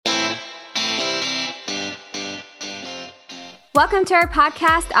Welcome to our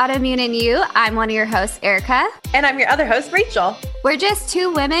podcast, Autoimmune and You. I'm one of your hosts, Erica. And I'm your other host, Rachel. We're just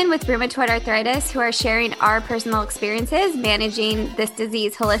two women with rheumatoid arthritis who are sharing our personal experiences managing this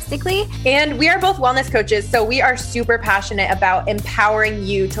disease holistically. And we are both wellness coaches, so we are super passionate about empowering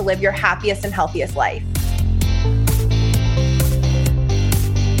you to live your happiest and healthiest life.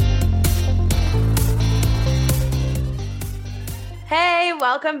 Hey,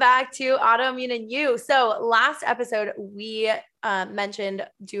 welcome back to Autoimmune and You. So last episode, we mentioned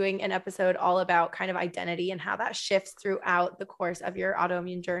doing an episode all about kind of identity and how that shifts throughout the course of your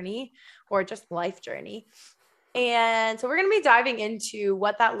autoimmune journey or just life journey. And so we're going to be diving into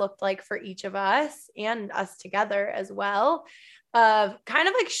what that looked like for each of us and us together as well, of kind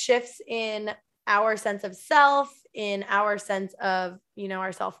of like shifts in our sense of self, in our sense of,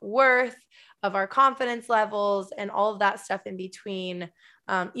 our self-worth, of our confidence levels and all of that stuff in between,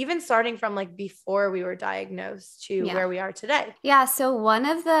 even starting from like before we were diagnosed to where we are today. Yeah. So one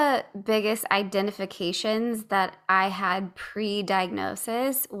of the biggest identifications that I had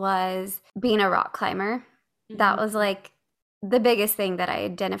pre-diagnosis was being a rock climber. Mm-hmm. That was like the biggest thing that I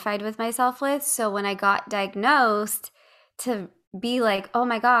identified with myself with. So when I got diagnosed, to be like, oh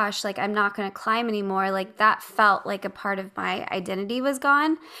my gosh, like I'm not going to climb anymore. Like that felt like a part of my identity was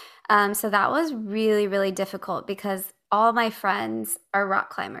gone. So that was really, really difficult because all my friends are rock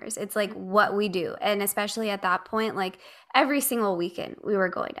climbers. It's like what we do. And especially at that point, like every single weekend we were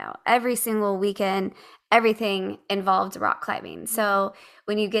going out. Every single weekend, everything involved rock climbing. So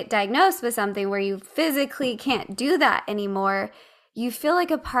when you get diagnosed with something where you physically can't do that anymore, you feel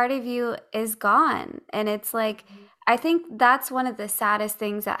like a part of you is gone. And it's like, I think that's one of the saddest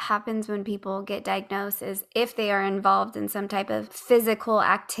things that happens when people get diagnosed is if they are involved in some type of physical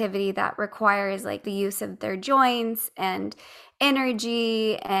activity that requires like the use of their joints and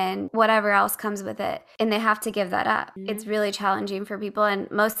energy and whatever else comes with it, and they have to give that up. Mm-hmm. It's really challenging for people. And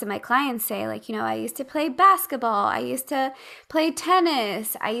most of my clients say like, I used to play basketball. I used to play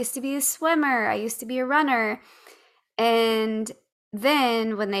tennis. I used to be a swimmer. I used to be a runner. And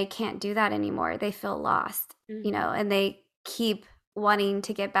then when they can't do that anymore, they feel lost, and they keep wanting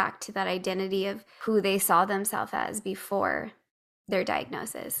to get back to that identity of who they saw themselves as before their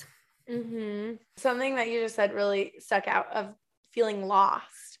diagnosis. Mm-hmm. Something that you just said really stuck out of feeling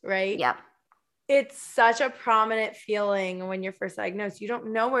lost, right? Yep. It's such a prominent feeling when you're first diagnosed. You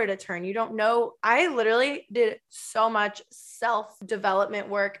don't know where to turn. You don't know. I literally did so much self-development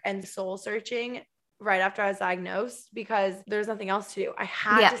work and soul searching right after I was diagnosed because there's nothing else to do. I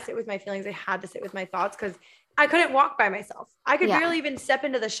had to sit with my feelings. I had to sit with my thoughts because I couldn't walk by myself. I could barely even step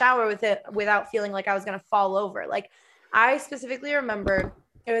into the shower with it without feeling like I was going to fall over. Like I specifically remember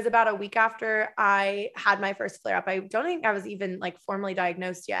it was about a week after I had my first flare up. I don't think I was even like formally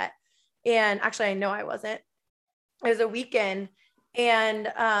diagnosed yet. And actually I know I wasn't. It was a weekend and,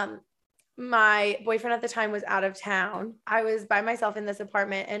 my boyfriend at the time was out of town. I was by myself in this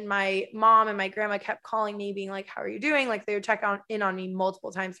apartment and my mom and my grandma kept calling me being like, how are you doing? Like they would check in on me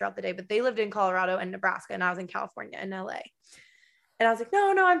multiple times throughout the day, but they lived in Colorado and Nebraska and I was in California and LA. And I was like,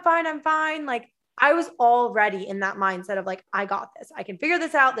 no, I'm fine. I'm fine. Like I was already in that mindset of like, I got this. I can figure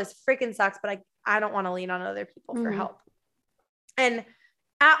this out. This freaking sucks, but I don't want to lean on other people for help. And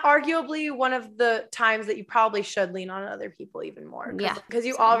at arguably one of the times that you probably should lean on other people even more. Because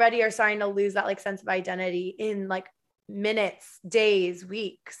you already are starting to lose that like sense of identity in like minutes, days,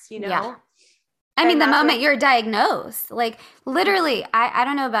 weeks, Yeah. I mean, the moment you're diagnosed, like literally, I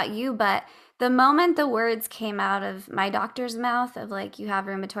don't know about you, but the moment the words came out of my doctor's mouth of like, you have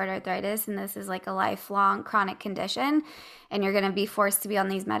rheumatoid arthritis and this is like a lifelong chronic condition and you're going to be forced to be on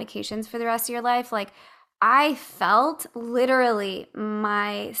these medications for the rest of your life, like I felt literally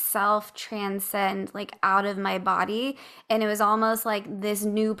myself transcend like out of my body. And it was almost like this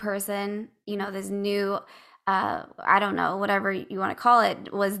new person, this new, I don't know, whatever you want to call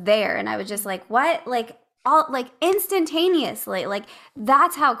it was there. And I was just like, what? Like all like instantaneously, like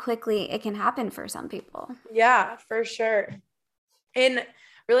that's how quickly it can happen for some people. Yeah, for sure. And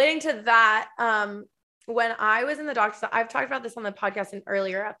relating to that, when I was in the doctor's, I've talked about this on the podcast in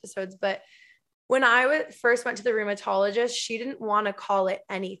earlier episodes, but when I first went to the rheumatologist, she didn't want to call it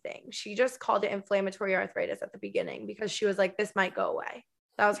anything. She just called it inflammatory arthritis at the beginning because she was like, this might go away.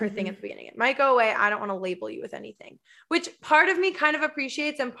 That was her thing at the beginning. It might go away. I don't want to label you with anything, which part of me kind of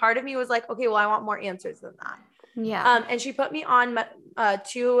appreciates. And part of me was like, okay, well, I want more answers than that. Yeah. And she put me on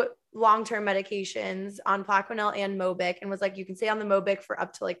 2 long-term medications on Plaquenil and Mobic and was like, you can stay on the Mobic for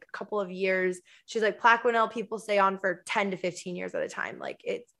up to like a couple of years. She's like, Plaquenil people stay on for 10 to 15 years at a time. Like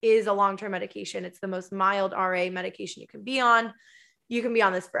it is a long-term medication. It's the most mild RA medication you can be on. You can be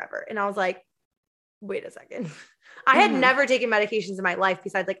on this forever. And I was like, wait a second. I had never taken medications in my life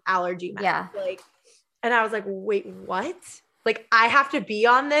besides like allergy meds. Yeah. Like, and I was like, wait, what? Like, I have to be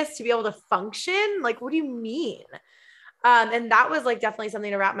on this to be able to function? Like, what do you mean? And that was like definitely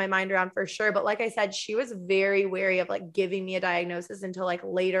something to wrap my mind around for sure. But like I said, she was very wary of like giving me a diagnosis until like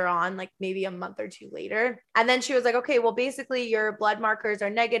later on, like maybe a month or two later. And then she was like, okay, well, basically your blood markers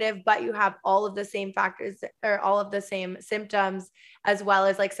are negative, but you have all of the same factors or all of the same symptoms, as well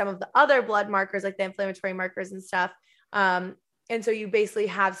as like some of the other blood markers, like the inflammatory markers and stuff. And so you basically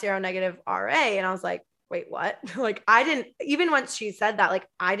have seronegative RA. And I was like, wait, what? Like, I didn't, even once she said that, like,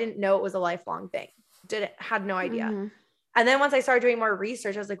 I didn't know it was a lifelong thing. Had no idea. And then once I started doing more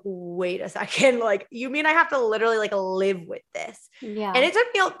research, I was like, wait a second, like, you mean I have to literally like live with this? Yeah. And it took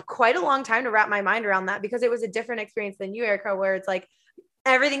me quite a long time to wrap my mind around that, because it was a different experience than you, Erica, where it's like,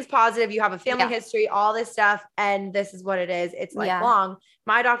 everything's positive. You have a family history, all this stuff. And this is what it is. It's lifelong.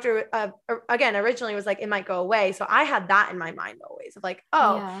 My doctor, again, originally was like, it might go away. So I had that in my mind always of like,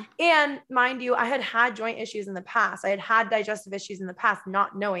 and mind you, I had joint issues in the past. I had digestive issues in the past,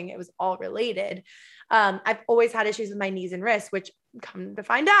 not knowing it was all related. I've always had issues with my knees and wrists, which come to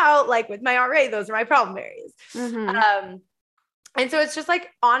find out, like with my RA, those are my problem areas. And so it's just like,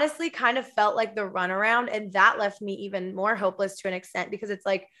 honestly, kind of felt like the runaround. And that left me even more hopeless to an extent, because it's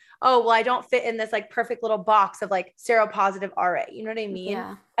like, oh, well, I don't fit in this like perfect little box of like seropositive RA. You know what I mean?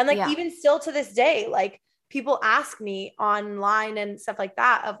 Yeah. And like, even still to this day, like people ask me online and stuff like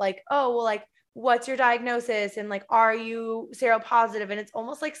that of like, oh, well, like, what's your diagnosis? And like, are you seropositive? And it's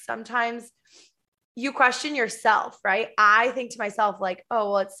almost like sometimes you question yourself, right? I think to myself like,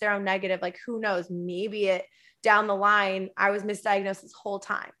 oh, well, it's seronegative. Like, who knows? Maybe it down the line, I was misdiagnosed this whole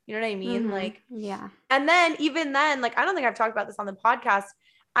time. You know what I mean? Like, and then even then, like, I don't think I've talked about this on the podcast.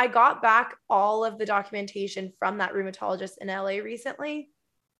 I got back all of the documentation from that rheumatologist in LA recently.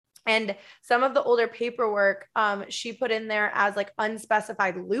 And some of the older paperwork, she put in there as like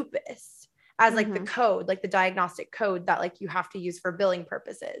unspecified lupus as like the code, like the diagnostic code that like you have to use for billing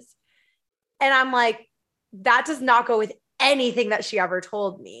purposes. And I'm like, that does not go with anything that she ever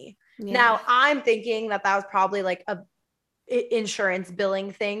told me. Now I'm thinking that was probably like a insurance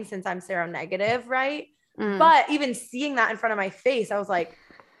billing thing since I'm seronegative, right? But even seeing that in front of my face, I was like,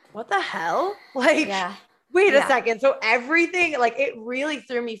 what the hell? Like, wait a second. So everything, like, it really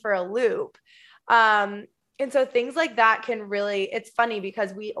threw me for a loop. And so things like that can really, it's funny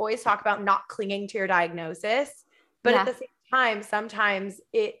because we always talk about not clinging to your diagnosis, but at the same time, sometimes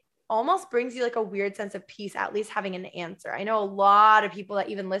it almost brings you like a weird sense of peace, at least having an answer. I know a lot of people that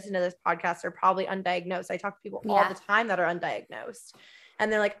even listen to this podcast are probably undiagnosed. I talk to people all the time that are undiagnosed, and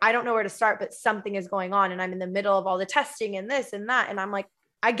they're like, I don't know where to start, but something is going on. And I'm in the middle of all the testing and this and that. And I'm like,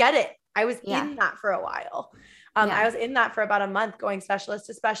 I get it. I was in that for a while. I was in that for about a month, going specialist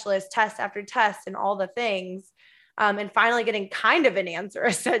to specialist, test after test and all the things. And finally getting kind of an answer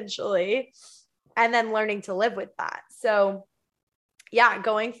essentially, and then learning to live with that. So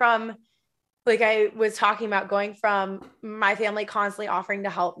going from, like I was talking about, going from my family constantly offering to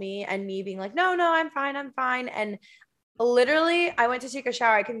help me and me being like, no, I'm fine. And literally I went to take a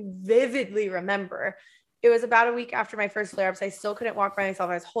shower. I can vividly remember it was about a week after my first flare-ups. I still couldn't walk by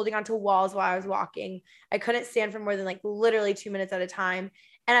myself. I was holding onto walls while I was walking. I couldn't stand for more than like literally 2 minutes at a time.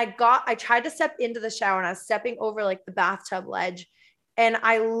 And I tried to step into the shower, and I was stepping over like the bathtub ledge. And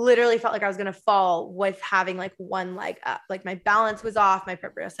I literally felt like I was going to fall with having like one leg up. Like my balance was off, my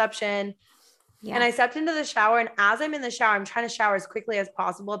proprioception. And I stepped into the shower. And as I'm in the shower, I'm trying to shower as quickly as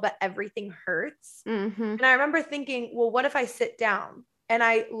possible, but everything hurts. And I remember thinking, well, what if I sit down? And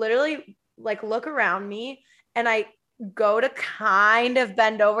I literally like look around me, and I go to kind of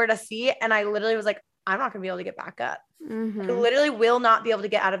bend over to see. And I literally was like, I'm not going to be able to get back up. I literally will not be able to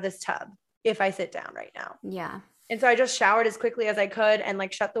get out of this tub if I sit down right now. And so I just showered as quickly as I could and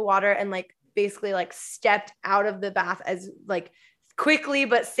like shut the water and like basically like stepped out of the bath as like quickly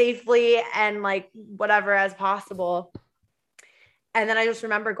but safely and like whatever as possible. And then I just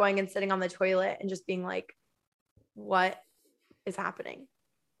remember going and sitting on the toilet and just being like, what is happening?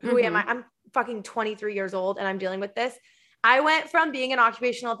 Who am I? I'm fucking 23 years old and I'm dealing with this. I went from being an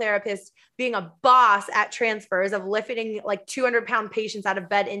occupational therapist, being a boss at transfers of lifting like 200-pound patients out of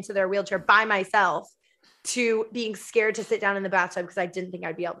bed into their wheelchair by myself, to being scared to sit down in the bathtub because I didn't think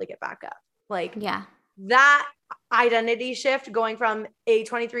I'd be able to get back up. Like that identity shift, going from a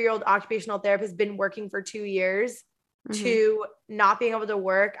 23-year-old occupational therapist, been working for 2 years, to not being able to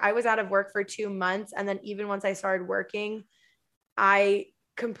work. I was out of work for 2 months. And then even once I started working, I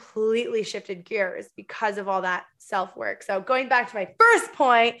completely shifted gears because of all that self-work. So going back to my first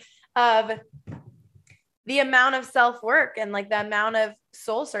point of the amount of self-work and like the amount of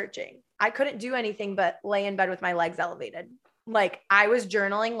soul searching. I couldn't do anything but lay in bed with my legs elevated. Like I was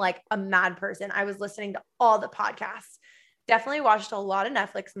journaling like a mad person. I was listening to all the podcasts. Definitely watched a lot of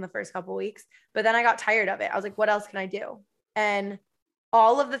Netflix in the first couple of weeks, but then I got tired of it. I was like, what else can I do? And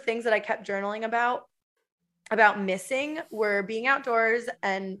all of the things that I kept journaling about missing were being outdoors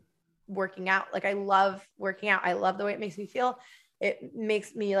and working out. Like I love working out. I love the way it makes me feel. It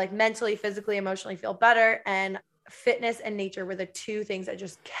makes me like mentally, physically, emotionally feel better. And fitness and nature were the two things that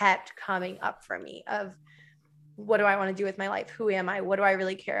just kept coming up for me of what do I want to do with my life? Who am I? What do I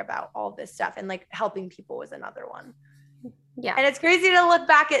really care about? All this stuff. And like helping people was another one. Yeah. And it's crazy to look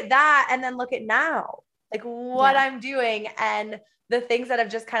back at that and then look at now, like what I'm doing and the things that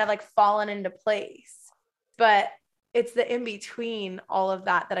have just kind of like fallen into place. But it's the in between all of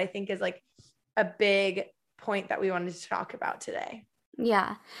that I think is like a big point that we wanted to talk about today.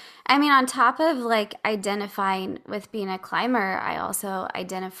 Yeah. I mean, on top of like identifying with being a climber, I also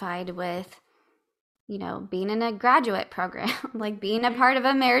identified with, you know, being in a graduate program, like being a part of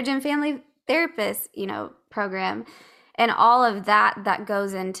a marriage and family therapist, you know, program, and all of that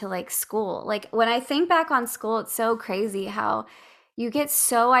goes into like school. Like when I think back on school, it's so crazy how you get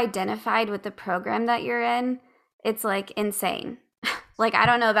so identified with the program that you're in. It's like insane. Like, I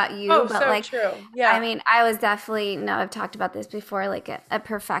don't know about you, but so like, true. Yeah. I mean, I was definitely, no, I've talked about this before, like a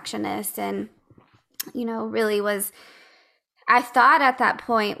perfectionist, and, you know, really was, I thought at that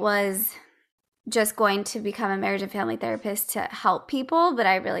point was just going to become a marriage and family therapist to help people. But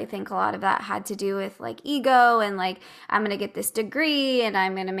I really think a lot of that had to do with like ego and like, I'm going to get this degree and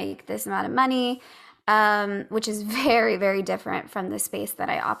I'm going to make this amount of money, which is very, very different from the space that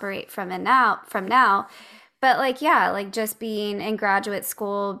I operate from now. But like, yeah, like just being in graduate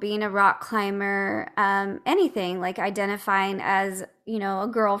school, being a rock climber, anything, like identifying as, you know, a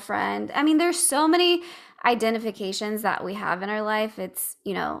girlfriend. I mean, there's so many identifications that we have in our life. It's,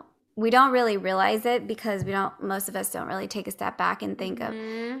 you know, we don't really realize it because most of us don't really take a step back and think of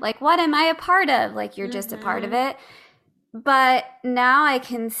like, what am I a part of? Like you're just a part of it. But now I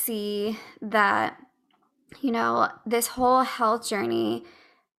can see that, you know, this whole health journey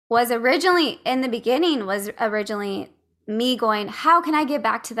was originally me going, how can I get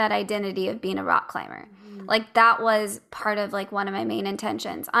back to that identity of being a rock climber? Like that was part of like one of my main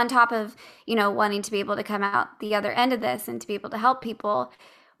intentions, on top of, you know, wanting to be able to come out the other end of this and to be able to help people.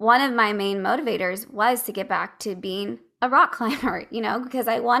 One of my main motivators was to get back to being a rock climber, you know, because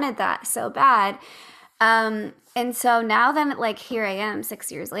I wanted that so bad. And so now then, like, here I am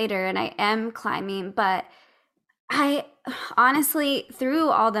 6 years later and I am climbing, but I honestly, through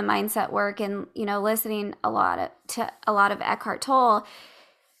all the mindset work and, you know, listening to a lot of Eckhart Tolle,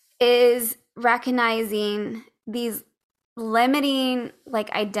 is recognizing these limiting like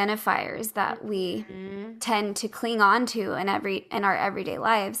identifiers that we tend to cling on to in our everyday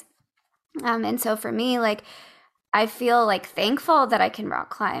lives. And so for me, like, I feel like thankful that I can rock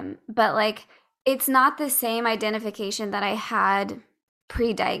climb, but like, it's not the same identification that I had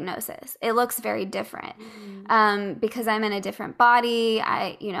pre-diagnosis. It looks very different because I'm in a different body.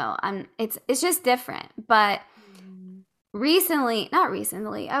 It's just different. But not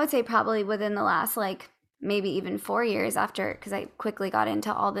recently, I would say probably within the last like maybe even 4 years after, because I quickly got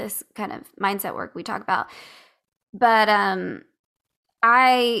into all this kind of mindset work we talk about. But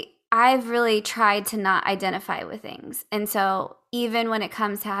I've really tried to not identify with things. And so even when it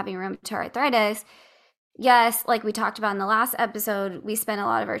comes to having rheumatoid arthritis, yes, like we talked about in the last episode, we spent a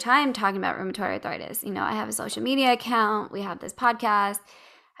lot of our time talking about rheumatoid arthritis. You know, I have a social media account, we have this podcast,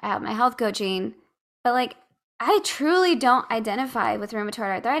 I have my health coaching, but like I truly don't identify with rheumatoid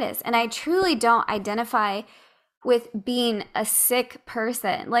arthritis, and I truly don't identify with being a sick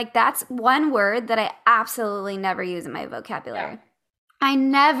person. Like that's one word that I absolutely never use in my vocabulary. Yeah. I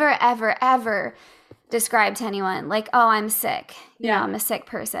never, ever, ever describe to anyone like, oh, I'm sick. You know, I'm a sick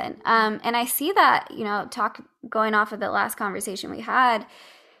person. And I see that, you know, going off of the last conversation we had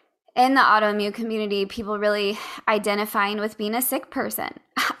in the autoimmune community, people really identifying with being a sick person.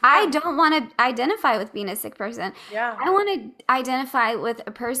 I don't want to identify with being a sick person. Yeah. I want to identify with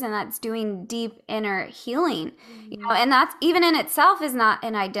a person that's doing deep inner healing. You know, and that's even in itself is not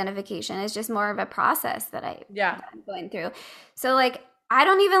an identification. It's just more of a process that I'm going through. So like, I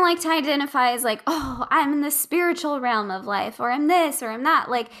don't even like to identify as like, oh, I'm in the spiritual realm of life, or I'm this, or I'm that.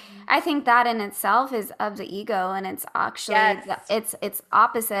 Like, I think that in itself is of the ego, and it's actually it's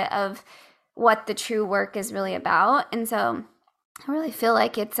opposite of what the true work is really about. And so, I really feel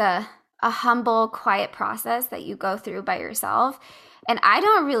like it's a humble, quiet process that you go through by yourself. And I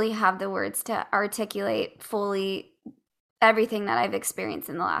don't really have the words to articulate fully everything that I've experienced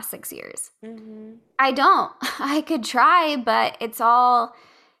in the last 6 years. Mm-hmm. I don't. I could try, but it's all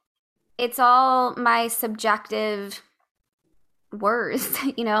my subjective words,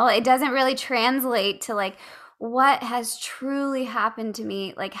 you know? It doesn't really translate to like what has truly happened to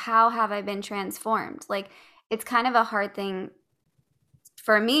me, like how have I been transformed? Like it's kind of a hard thing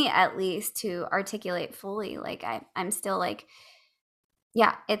for me at least to articulate fully. Like I'm still like,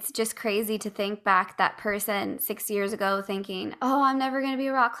 yeah, it's just crazy to think back that person 6 years ago thinking, oh, I'm never going to be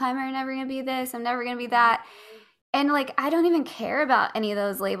a rock climber, I'm never going to be this, I'm never going to be that. And like, I don't even care about any of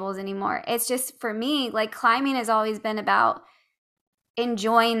those labels anymore. It's just for me, like climbing has always been about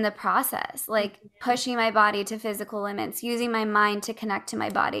enjoying the process, like pushing my body to physical limits, using my mind to connect to my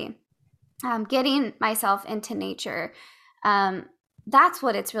body, getting myself into nature. That's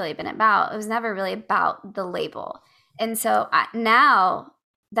what it's really been about. It was never really about the label. And so now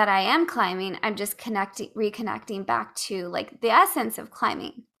that I am climbing, I'm just reconnecting back to like the essence of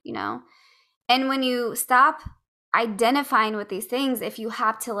climbing, you know? And when you stop identifying with these things, if you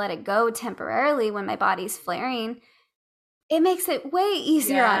have to let it go temporarily when my body's flaring, it makes it way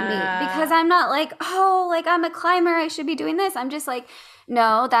easier on me because I'm not like, oh, like I'm a climber, I should be doing this. I'm just like,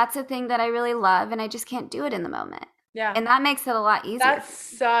 no, that's a thing that I really love and I just can't do it in the moment. Yeah. And that makes it a lot easier. That's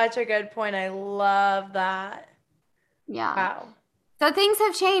such a good point. I love that. Yeah. Wow. So things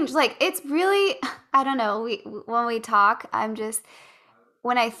have changed. Like it's really, I don't know, when we talk,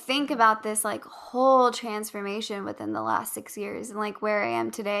 when I think about this like whole transformation within the last 6 years and like where I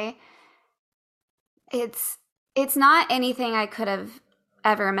am today, it's not anything I could have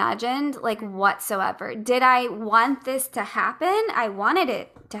ever imagined, like whatsoever. Did I want this to happen? I wanted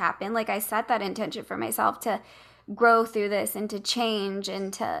it to happen. Like I set that intention for myself to grow through this and to change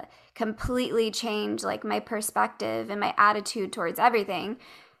and to completely change like my perspective and my attitude towards everything.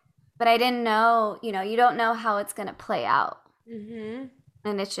 But I didn't know, you know, you don't know how it's going to play out. Mm-hmm.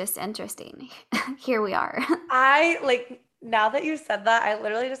 And it's just interesting. Here we are. Now that you said that, I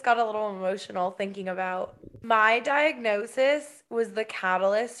literally just got a little emotional thinking about my diagnosis was the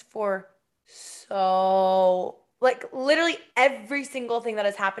catalyst for literally every single thing that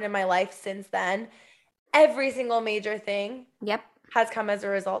has happened in my life since then. Every single major thing has come as a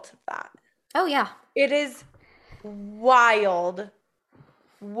result of that. Oh, yeah. It is wild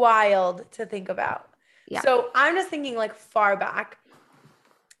to think about. Yeah. So I'm just thinking like far back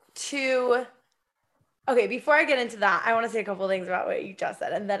to, okay, before I get into that, I want to say a couple of things about what you just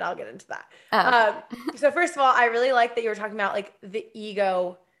said, and then I'll get into that. Okay. So first of all, I really like that you were talking about like the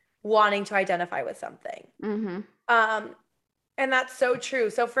ego wanting to identify with something. Mm-hmm. And that's so true.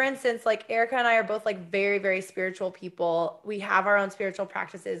 So for instance, like Erica and I are both like very, very spiritual people. We have our own spiritual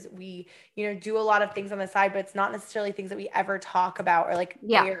practices. We, you know, do a lot of things on the side, but it's not necessarily things that we ever talk about or like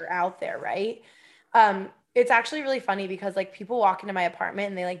air out there, right? It's actually really funny because like people walk into my apartment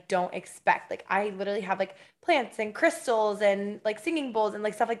and they like don't expect, like I literally have like plants and crystals and like singing bowls and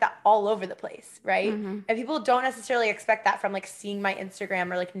like stuff like that all over the place, right? Mm-hmm. And people don't necessarily expect that from like seeing my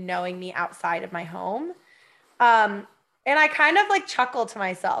Instagram or like knowing me outside of my home. And I kind of like chuckle to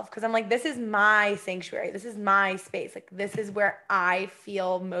myself because I'm like, this is my sanctuary. This is my space. Like this is where I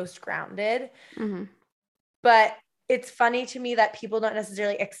feel most grounded. Mm-hmm. But it's funny to me that people don't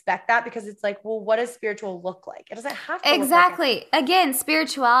necessarily expect that because it's like, well, what does spiritual look like? It doesn't have to exactly. Look like Again,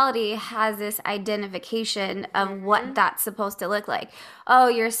 spirituality has this identification of what that's supposed to look like. Oh,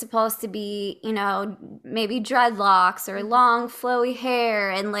 you're supposed to be, you know, maybe dreadlocks or long flowy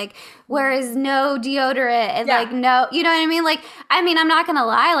hair and like wears no deodorant and like no, you know what I mean? Like, I mean, I'm not going to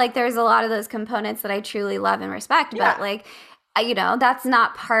lie. Like there's a lot of those components that I truly love and respect, but like, you know, that's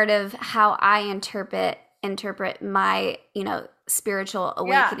not part of how I interpret my, you know, spiritual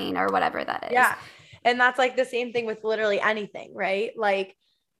awakening or whatever that is. Yeah. And that's like the same thing with literally anything, right? Like,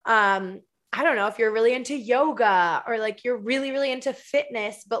 I don't know if you're really into yoga or like you're really, really into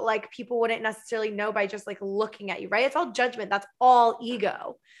fitness, but like people wouldn't necessarily know by just like looking at you, right? It's all judgment. That's all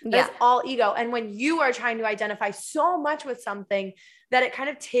ego. That's all ego. And when you are trying to identify so much with something that it kind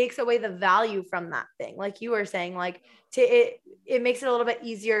of takes away the value from that thing. Like you were saying, like it makes it a little bit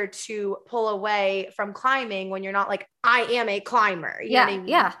easier to pull away from climbing when you're not like, I am a climber. You know what I mean?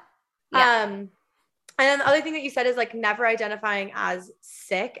 Yeah. And then the other thing that you said is like never identifying as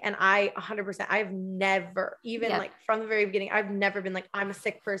sick. And I 100%, I've never, even like from the very beginning, I've never been like, I'm a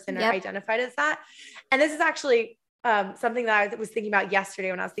sick person or identified as that. And this is actually something that I was thinking about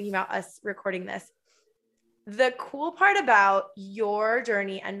yesterday when I was thinking about us recording this. The cool part about your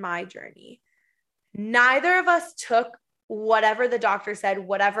journey and my journey, neither of us took whatever the doctor said,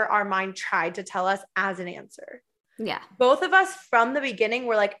 whatever our mind tried to tell us as an answer. Yeah. Both of us from the beginning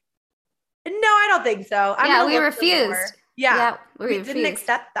were like, no, I don't think so. We refused. Yeah. Yeah, We we didn't refused.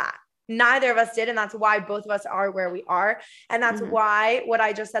 accept that. Neither of us did. And that's why both of us are where we are. And that's Mhm. why what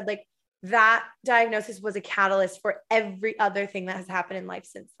I just said, like that diagnosis was a catalyst for every other thing that has happened in life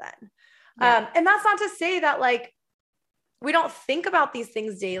since then. Yeah. And that's not to say that like we don't think about these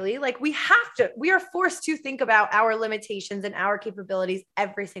things daily. Like we are forced to think about our limitations and our capabilities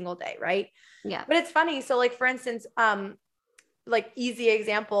every single day. Right. Yeah. But it's funny. So like, for instance, like easy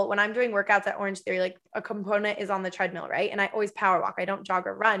example, when I'm doing workouts at Orange Theory, like a component is on the treadmill, right? And I always power walk. I don't jog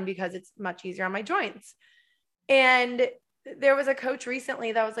or run because it's much easier on my joints. And there was a coach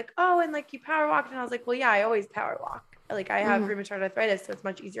recently that was like, oh, and like you power walked. And I was like, well, yeah, I always power walk. Like I have Mhm. rheumatoid arthritis, so it's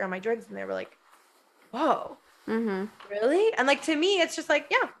much easier on my joints. And they were like, whoa, Mhm. really? And like to me, it's just like,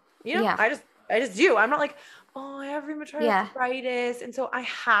 yeah, Yeah. I just do. I'm not like, oh, I have rheumatoid Yeah. arthritis. And so I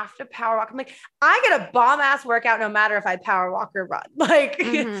have to power walk. I'm like, I get a bomb ass workout no matter if I power walk or run. Like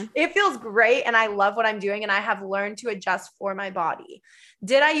Mhm. it feels great. And I love what I'm doing. And I have learned to adjust for my body.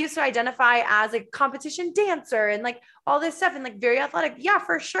 Did I used to identify as a competition dancer and like all this stuff and like very athletic? Yeah,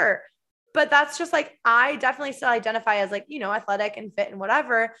 for sure. But that's just like, I definitely still identify as like, athletic and fit and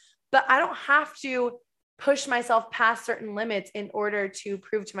whatever, but I don't have to push myself past certain limits in order to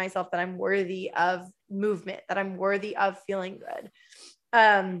prove to myself that I'm worthy of movement, that I'm worthy of feeling good.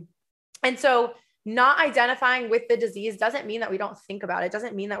 And so not identifying with the disease doesn't mean that we don't think about it. It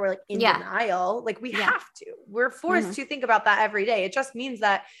doesn't mean that we're like in Yeah. denial. Like we Yeah. have to. We're forced Mhm. to think about that every day. It just means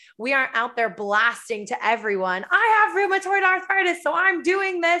that we aren't out there blasting to everyone, I have rheumatoid arthritis, so I'm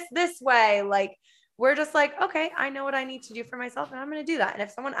doing this way. Like we're just like, okay, I know what I need to do for myself and I'm going to do that. And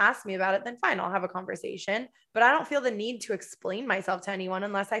if someone asks me about it, then fine, I'll have a conversation, but I don't feel the need to explain myself to anyone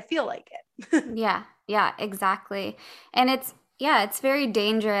unless I feel like it. Yeah. Yeah, exactly. And it's very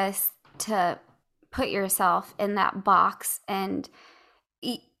dangerous to put yourself in that box and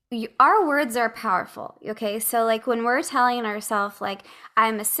our words are powerful. Okay. So, like, when we're telling ourselves, like,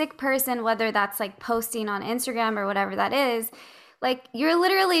 I'm a sick person, whether that's like posting on Instagram or whatever that is, like, you're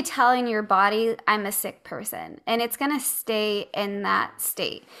literally telling your body, I'm a sick person, and it's going to stay in that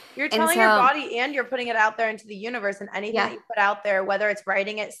state. You're And telling your so, body and you're putting it out there into the universe, and anything that yeah. you put out there, whether it's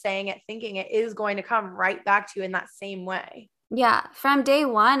writing it, saying it, thinking it, is going to come right back to you in that same way. Yeah. From day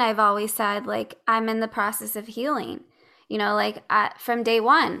one, I've always said, like, I'm in the process of healing. Like, from day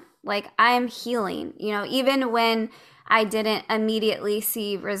one, like, I'm healing, even when I didn't immediately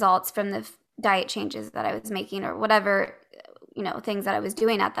see results from the diet changes that I was making or whatever, things that I was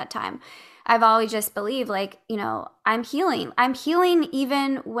doing at that time. I've always just believed, like, I'm healing. I'm healing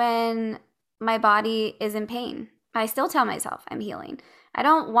even when my body is in pain. I still tell myself I'm healing. I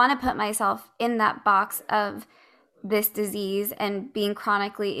don't want to put myself in that box of this disease and being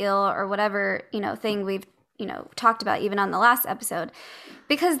chronically ill or whatever, thing we've, talked about even on the last episode,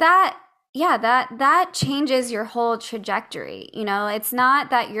 because that changes your whole trajectory. It's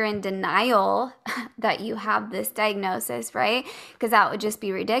not that you're in denial that you have this diagnosis, right? Because that would just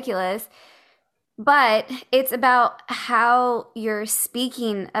be ridiculous. But it's about how you're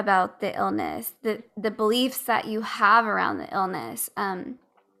speaking about the illness, the beliefs that you have around the illness,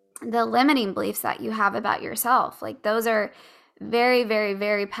 the limiting beliefs that you have about yourself. Like, those are very, very,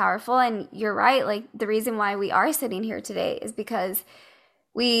 very powerful. And you're right. Like, the reason why we are sitting here today is because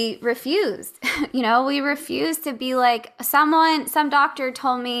we refused. We refused to be like, some doctor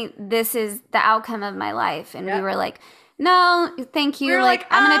told me this is the outcome of my life. And we Yep. were like, no, thank We you. were Like, like,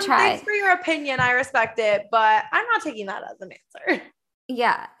 I'm going to thanks try. for your opinion. I respect it, but I'm not taking that as an answer.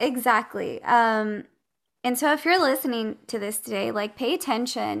 Yeah, exactly. And so if you're listening to this today, like, pay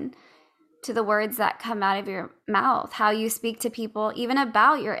attention to the words that come out of your mouth, how you speak to people, even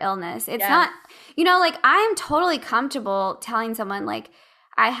about your illness. It's Yes. not, like, I'm totally comfortable telling someone, like,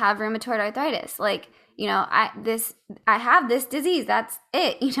 I have rheumatoid arthritis. Like, I have this disease. That's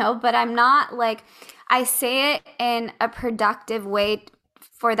it, but I'm not like, I say it in a productive way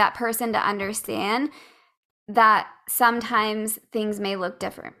for that person to understand that sometimes things may look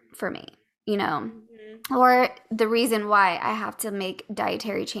different for me, or the reason why I have to make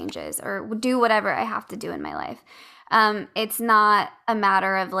dietary changes or do whatever I have to do in my life. It's not a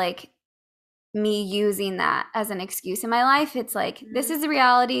matter of like me using that as an excuse in my life. It's like, this is the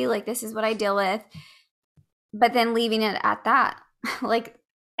reality. Like, this is what I deal with, but then leaving it at that. Like,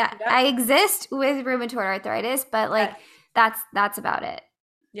 I exist with rheumatoid arthritis, but like, that's about it.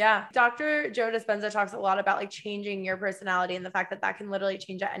 Yeah. Dr. Joe Dispenza talks a lot about like changing your personality and the fact that that can literally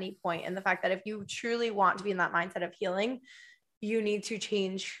change at any point. And the fact that if you truly want to be in that mindset of healing, you need to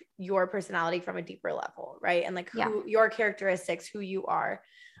change your personality from a deeper level, right? And like who your characteristics, who you are.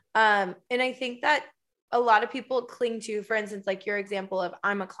 And I think that a lot of people cling to, for instance, like your example of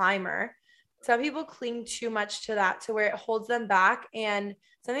I'm a climber. some people cling too much to that to where it holds them back. And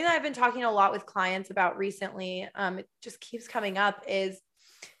something that I've been talking a lot with clients about recently, it just keeps coming up, is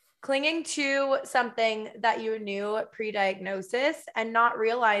clinging to something that you knew pre-diagnosis and not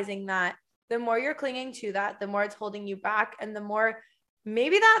realizing that the more you're clinging to that, the more it's holding you back, and the more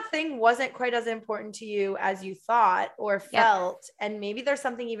maybe that thing wasn't quite as important to you as you thought or felt. Yep. And maybe there's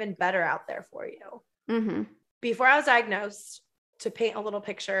something even better out there for you. Mm-hmm. Before I was diagnosed, to paint a little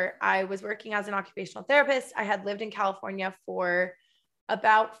picture, I was working as an occupational therapist. I had lived in California for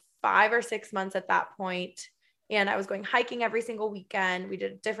about 5 or 6 months at that point, and I was going hiking every single weekend. We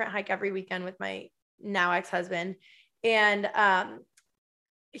did a different hike every weekend with my now ex-husband. And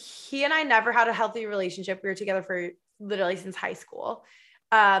he and I never had a healthy relationship. We were together for literally since high school.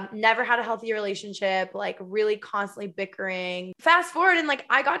 Never had a healthy relationship, like really constantly bickering. Fast forward, and like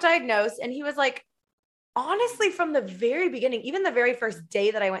I got diagnosed, and he was like, honestly, from the very beginning, even the very first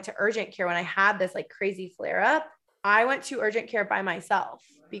day that I went to urgent care when I had this like crazy flare up, I went to urgent care by myself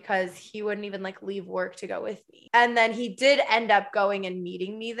because he wouldn't even like leave work to go with me. And then he did end up going and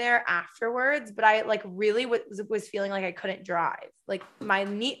meeting me there afterwards, but I like really was feeling like I couldn't drive. Like my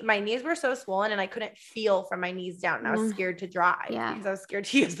knees were so swollen and I couldn't feel from my knees down. And I was scared to drive because I was scared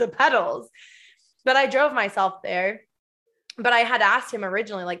to use the pedals. But I drove myself there. But I had asked him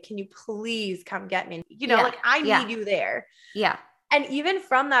originally, like, can you please come get me? You know, like I need you there. Yeah. And even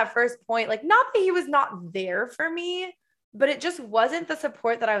from that first point, like not that he was not there for me, but it just wasn't the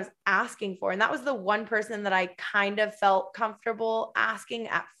support that I was asking for. And that was the one person that I kind of felt comfortable asking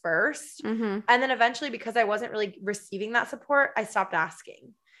at first. Mm-hmm. And then eventually, because I wasn't really receiving that support, I stopped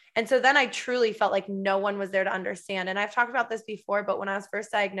asking. And so then I truly felt like no one was there to understand. And I've talked about this before, but when I was first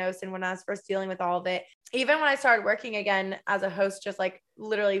diagnosed and when I was first dealing with all of it, even when I started working again as a host, just like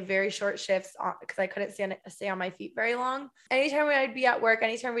literally very short shifts because I couldn't stay on my feet very long. Anytime I'd be at work,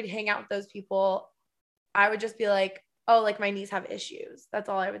 anytime we'd hang out with those people, I would just be like, oh, like my knees have issues. That's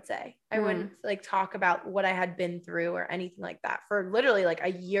all I would say. I wouldn't like talk about what I had been through or anything like that for literally like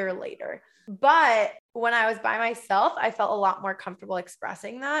a year later. But when I was by myself, I felt a lot more comfortable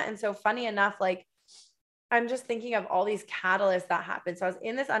expressing that. And so funny enough, like I'm just thinking of all these catalysts that happened. So I was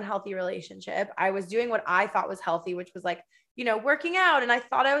in this unhealthy relationship. I was doing what I thought was healthy, which was like, you know, working out. And I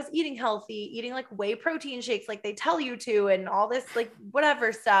thought I was eating healthy, eating like whey protein shakes, like they tell you to, and all this like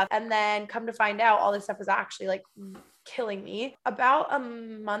whatever stuff. And then come to find out all this stuff was actually like killing me. About a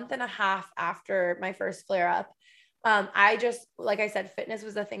month and a half after my first flare up, I just, like I said, fitness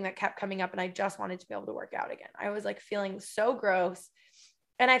was the thing that kept coming up and I just wanted to be able to work out again. I was like feeling so gross.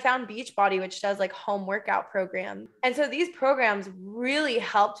 And I found Beachbody, which does like home workout program. And so these programs really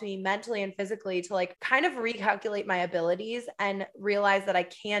helped me mentally and physically to like kind of recalculate my abilities and realize that I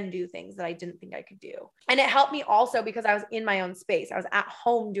can do things that I didn't think I could do. And it helped me also because I was in my own space. I was at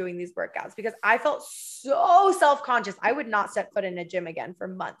home doing these workouts because I felt so self-conscious. I would not step foot in a gym again for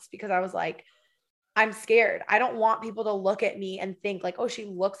months because I was like, I'm scared. I don't want people to look at me and think like, oh, she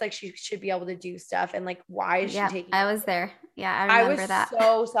looks like she should be able to do stuff. And like, why is she taking I was there. Yeah. I remember that.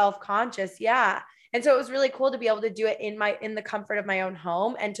 I was so self-conscious. Yeah. And so it was really cool to be able to do it in the comfort of my own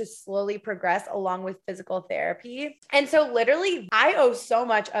home and to slowly progress along with physical therapy. And so literally I owe so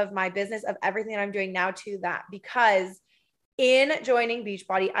much of my business, of everything that I'm doing now to that, because in joining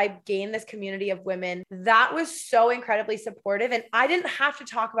Beachbody, I gained this community of women that was so incredibly supportive. And I didn't have to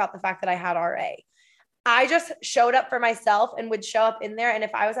talk about the fact that I had RA. I just showed up for myself and would show up in there. And if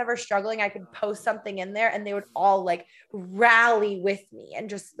I was ever struggling, I could post something in there and they would all like rally with me and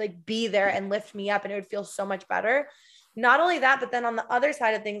just like be there and lift me up. And it would feel so much better. Not only that, but then on the other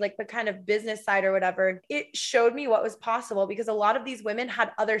side of things, like the kind of business side or whatever, it showed me what was possible because a lot of these women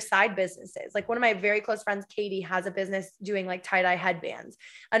had other side businesses. Like one of my very close friends, Katie, has a business doing like tie-dye headbands.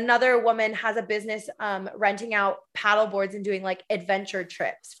 Another woman has a business renting out paddle boards and doing like adventure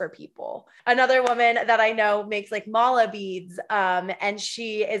trips for people. Another woman that I know makes like mala beads and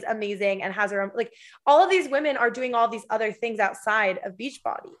she is amazing and has her own, like all of these women are doing all these other things outside of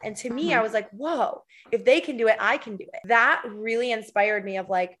Beachbody. And to me, I was like, whoa, if they can do it, I can do it. That really inspired me of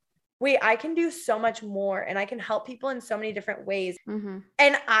like, wait, I can do so much more and I can help people in so many different ways. Mm-hmm.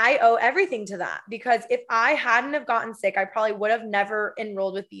 And I owe everything to that because if I hadn't have gotten sick, I probably would have never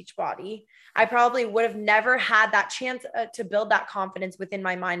enrolled with Beachbody. I probably would have never had that chance to build that confidence within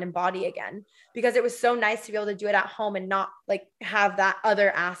my mind and body again, because it was so nice to be able to do it at home and not like have that other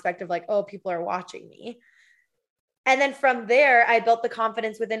aspect of like, oh, people are watching me. And then from there, I built the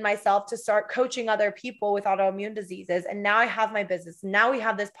confidence within myself to start coaching other people with autoimmune diseases. And now I have my business. Now we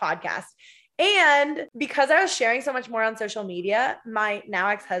have this podcast. And because I was sharing so much more on social media, my now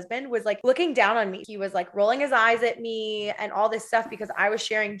ex-husband was like looking down on me. He was like rolling his eyes at me and all this stuff because I was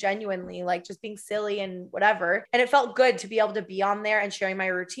sharing genuinely, like just being silly and whatever. And it felt good to be able to be on there and sharing my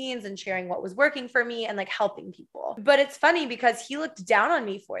routines and sharing what was working for me and like helping people. But it's funny because he looked down on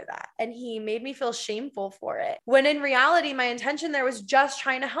me for that and he made me feel shameful for it. When in reality, my intention there was just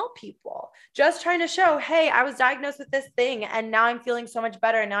trying to help people, just trying to show, hey, I was diagnosed with this thing and now I'm feeling so much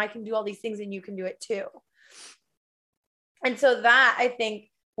better and now I can do all these things and you can do it too. And so that I think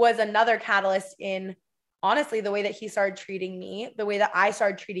was another catalyst in honestly the way that he started treating me, the way that I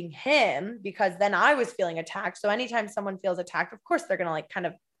started treating him, because then I was feeling attacked. So anytime someone feels attacked, of course they're going to like kind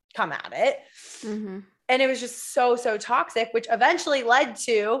of come at it. Mm-hmm. And it was just so toxic, which eventually led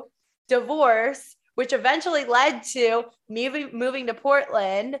to divorce, which eventually led to me moving to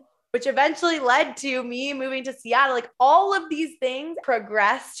Portland, which eventually led to me moving to Seattle. Like all of these things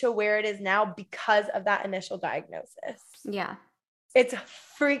progressed to where it is now because of that initial diagnosis. Yeah. It's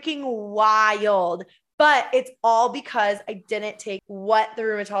freaking wild, but it's all because I didn't take what the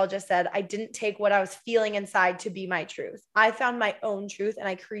rheumatologist said. I didn't take what I was feeling inside to be my truth. I found my own truth and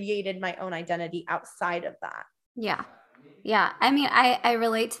I created my own identity outside of that. Yeah. Yeah. I mean, I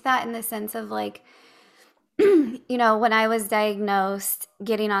relate to that in the sense of like, you know, when I was diagnosed,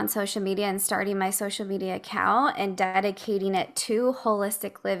 getting on social media and starting my social media account and dedicating it to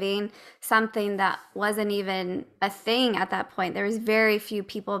holistic living, something that wasn't even a thing at that point. There was very few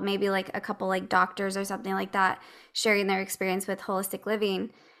people, maybe like a couple like doctors or something like that, sharing their experience with holistic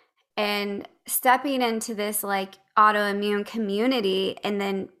living. And stepping into this like autoimmune community and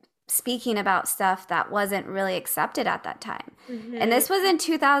then speaking about stuff that wasn't really accepted at that time. Mm-hmm. And this was in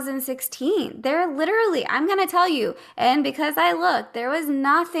 2016. There literally, I'm going to tell you, and because I looked, there was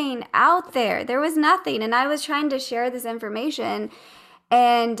nothing out there. There was nothing. And I was trying to share this information.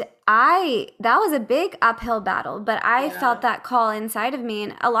 And that was a big uphill battle, but I felt that call inside of me.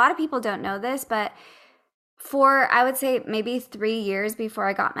 And a lot of people don't know this, but for, I would say maybe 3 years before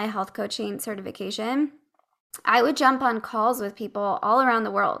I got my health coaching certification, I would jump on calls with people all around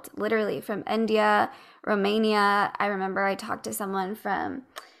the world, literally from India, Romania. I remember I talked to someone from,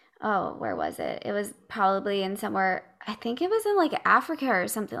 where was it? It was probably in somewhere, I think it was in like Africa or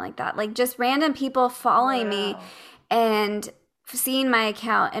something like that. Like just random people following me and seeing my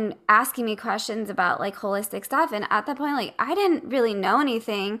account and asking me questions about like holistic stuff. And at that point, like I didn't really know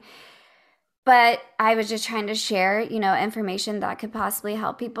anything, but I was just trying to share, you know, information that could possibly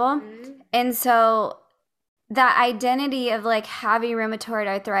help people. Mm-hmm. And so that identity of like having rheumatoid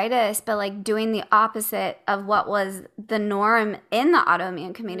arthritis, but like doing the opposite of what was the norm in the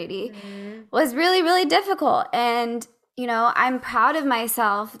autoimmune community was really, really difficult. And, you know, I'm proud of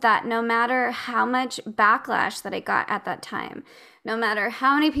myself that no matter how much backlash that I got at that time, no matter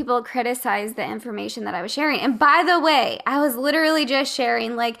how many people criticized the information that I was sharing. And by the way, I was literally just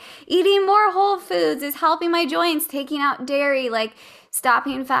sharing like eating more whole foods is helping my joints, taking out dairy, like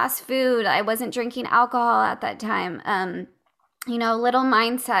stopping fast food. I wasn't drinking alcohol at that time. You know, little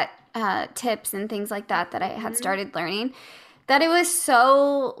mindset tips and things like that I had started learning, that it was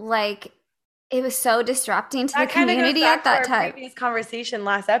so like, it was so disrupting to the community at that time. Previous conversation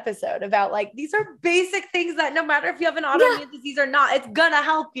last episode about like, these are basic things that no matter if you have an autoimmune disease or not, it's gonna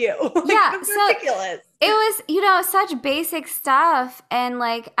help you. Like, it's ridiculous. It was, you know, such basic stuff. And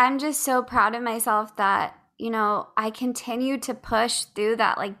like, I'm just so proud of myself that, you know, I continued to push through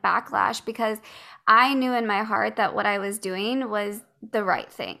that like backlash because I knew in my heart that what I was doing was the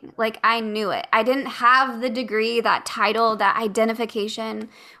right thing. Like I knew it. I didn't have the degree, that title, that identification,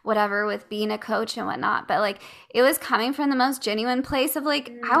 whatever, with being a coach and whatnot. But like it was coming from the most genuine place of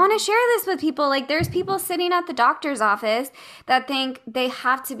like, I want to share this with people. Like there's people sitting at the doctor's office that think they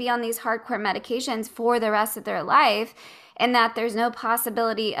have to be on these hardcore medications for the rest of their life, and that there's no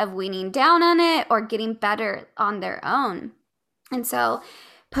possibility of weaning down on it or getting better on their own. And so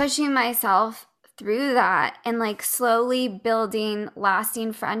pushing myself through that and like slowly building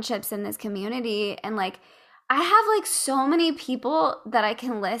lasting friendships in this community. And like I have like so many people that I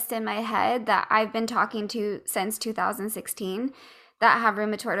can list in my head that I've been talking to since 2016 that have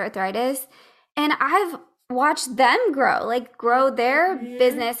rheumatoid arthritis. And I've watched them grow their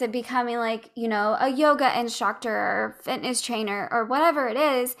business and becoming like, you know, a yoga instructor or fitness trainer or whatever it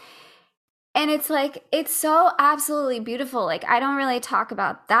is. And it's like, it's so absolutely beautiful. Like I don't really talk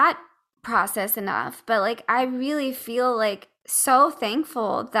about that process enough, but like I really feel like so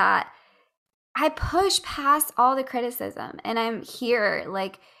thankful that I push past all the criticism and I'm here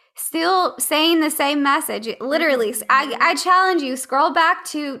like still saying the same message. Literally, I challenge you, scroll back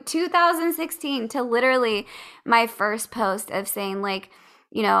to 2016 to literally my first post of saying like,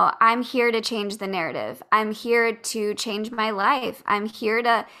 I'm here to change the narrative. I'm here to change my life. I'm here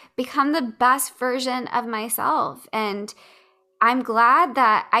to become the best version of myself. And I'm glad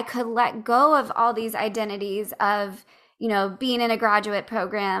that I could let go of all these identities of, being in a graduate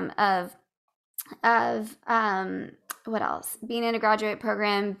program, of what else? Being in a graduate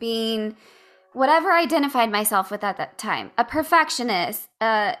program, being whatever I identified myself with at that time, a perfectionist,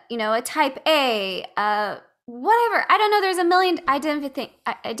 a type A, whatever. I don't know. There's a million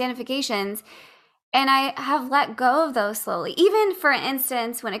identifications. And I have let go of those slowly. Even, for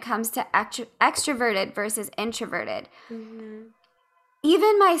instance, when it comes to extroverted versus introverted. Mm-hmm.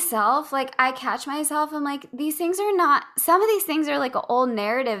 Even myself, like, I catch myself, I'm like, some of these things are like an old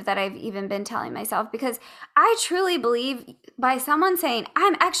narrative that I've even been telling myself, because I truly believe by someone saying,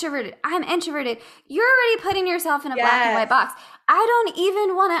 I'm extroverted, I'm introverted, you're already putting yourself in a black and white box. I don't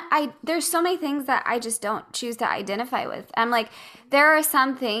even want to, there's so many things that I just don't choose to identify with. I'm like, there are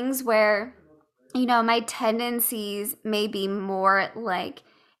some things where, my tendencies may be more like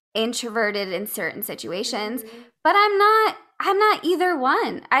introverted in certain situations, mm-hmm. but I'm not either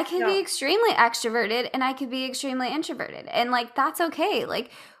one. I can be extremely extroverted and I could be extremely introverted. And like, that's okay.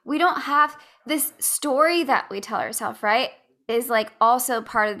 Like, we don't have this story that we tell ourselves, right? Is like also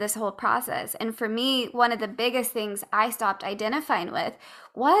part of this whole process. And for me, one of the biggest things I stopped identifying with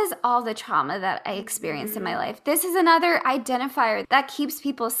was all the trauma that I experienced in my life. This is another identifier that keeps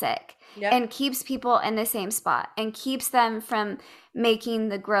people sick. Yep. And keeps people in the same spot and keeps them from making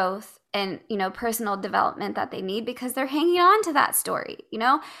the growth and, personal development that they need, because they're hanging on to that story.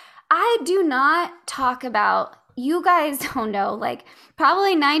 I do not talk about, you guys don't know, like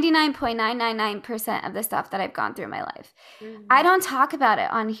probably 99.999% of the stuff that I've gone through in my life. Mm-hmm. I don't talk about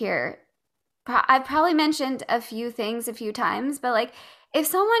it on here. I've probably mentioned a few things a few times, but like, if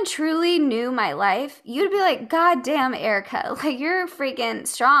someone truly knew my life, you'd be like, God damn, Erica, like, you're freaking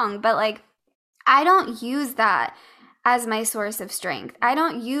strong. But like, I don't use that as my source of strength. I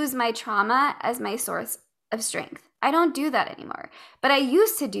don't use my trauma as my source of strength. I don't do that anymore. But I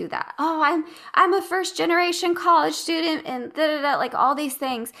used to do that. Oh, I'm a first generation college student and like all these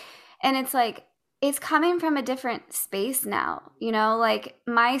things. And it's like, it's coming from a different space now, like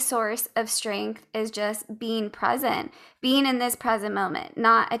my source of strength is just being present, being in this present moment,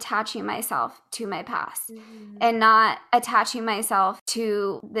 not attaching myself to my past, mm-hmm. and not attaching myself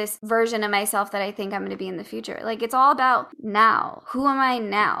to this version of myself that I think I'm going to be in the future. Like, it's all about now. Who am I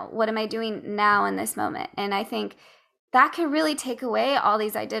now? What am I doing now in this moment? And I think that can really take away all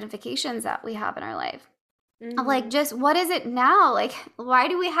these identifications that we have in our life. Mm-hmm. Like, just what is it now? Like, why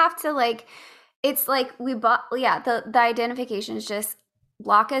do we have to like, it's like the identifications just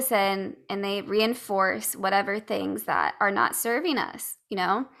lock us in and they reinforce whatever things that are not serving us,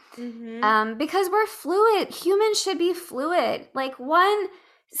 mm-hmm. Because we're fluid. Humans should be fluid. Like, one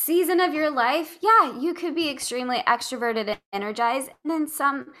season of your life, you could be extremely extroverted and energized. And then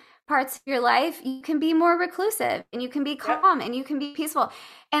some parts of your life, you can be more reclusive and you can be calm and you can be peaceful.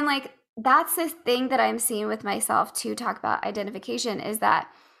 And like, that's this thing that I'm seeing with myself to talk about identification, is that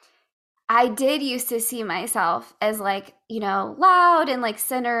I did used to see myself as like, loud and like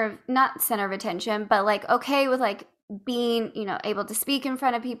not center of attention, but like okay with like being, able to speak in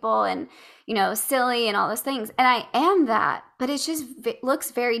front of people and, silly and all those things. And I am that, but it just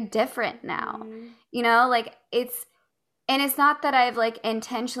looks very different now, mm-hmm. Like it's not that I've like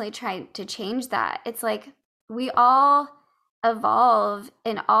intentionally tried to change that. It's like we all evolve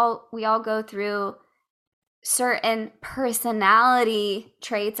and we all go through certain personality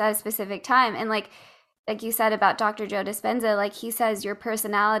traits at a specific time. And like you said about Dr. Joe Dispenza, like he says your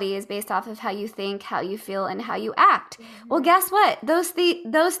personality is based off of how you think, how you feel, and how you act. Mm-hmm. Well, guess what? Those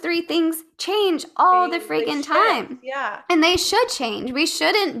three things change all the freaking time. Yeah. And they should change. We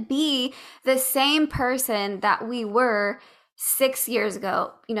shouldn't be the same person that we were 6 years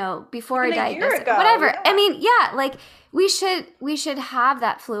ago, before even a diagnosis, whatever. Yeah. I mean, like we should have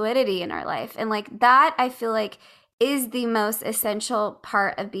that fluidity in our life. And like that, I feel like is the most essential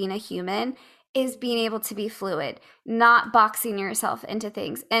part of being a human, is being able to be fluid, not boxing yourself into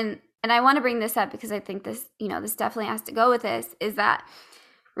things. And I want to bring this up because I think this, this definitely has to go with this, is that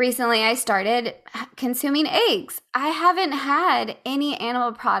recently I started consuming eggs. I haven't had any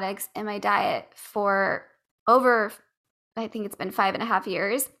animal products in my diet for over, I think it's been 5.5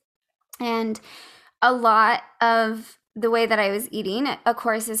 years. And a lot of the way that I was eating, of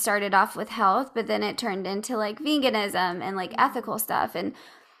course, it started off with health, but then it turned into like veganism and like ethical stuff. And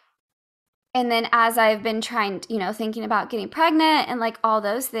then as I've been trying, thinking about getting pregnant and like all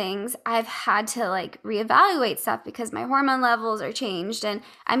those things, I've had to like reevaluate stuff because my hormone levels are changed and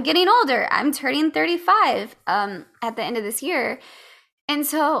I'm getting older. I'm turning 35 at the end of this year. And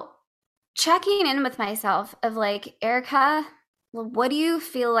so checking in with myself of like, Erica, well, what do you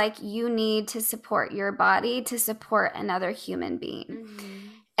feel like you need to support your body to support another human being? Mm-hmm.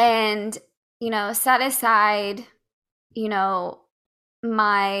 And, set aside,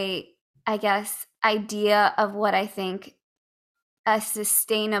 my, I guess, idea of what I think a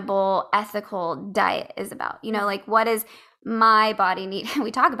sustainable, ethical diet is about. Like what does my body need?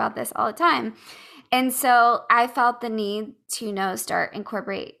 We talk about this all the time. And so I felt the need to, start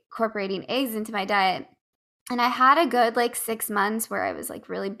incorporating eggs into my diet. And I had a good like 6 months where I was like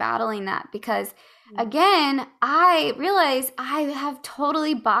really battling that because again, I realized I have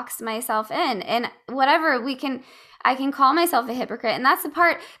totally boxed myself in, and whatever I can call myself a hypocrite. And that's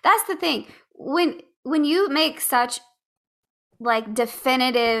the thing. When you make such like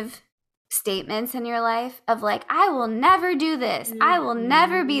definitive statements in your life of like, I will never do this, I will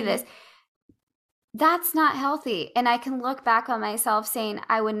never be this, that's not healthy. And I can look back on myself saying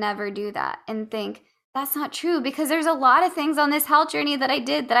I would never do that and think that's not true, because there's a lot of things on this health journey that I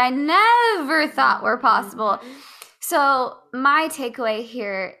did that I never thought were possible. So my takeaway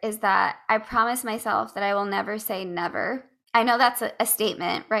here is that I promise myself that I will never say never. I know that's a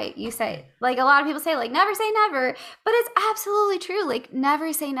statement, right? You say, like a lot of people say, like, never say never, but it's absolutely true. Like,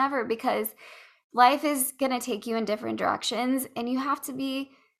 never say never, because life is going to take you in different directions, and you have to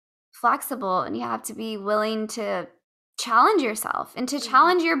be flexible, and you have to be willing to challenge yourself and to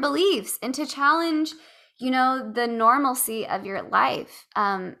challenge your beliefs and to challenge, the normalcy of your life.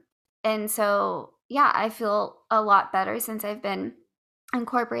 And so, yeah, I feel a lot better since I've been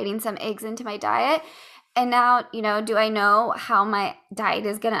incorporating some eggs into my diet. And now, do I know how my diet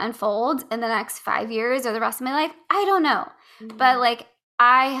is going to unfold in the next 5 years or the rest of my life? I don't know. But like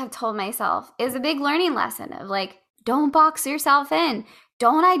I have told myself is a big learning lesson of like, don't box yourself in.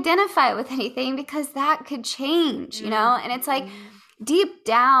 Don't identify with anything, because that could change, And it's like deep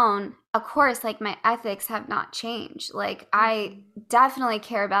down, of course, like my ethics have not changed. Like I definitely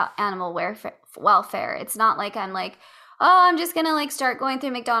care about animal welfare. It's not like I'm like, oh, I'm just going to like start going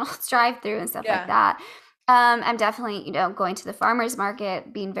through McDonald's drive-through and stuff like that. I'm definitely, going to the farmer's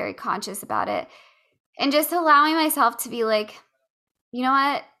market, being very conscious about it, and just allowing myself to be like, you know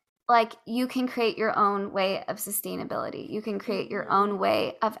what? Like you can create your own way of sustainability. You can create your own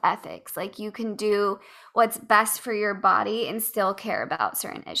way of ethics. Like you can do what's best for your body and still care about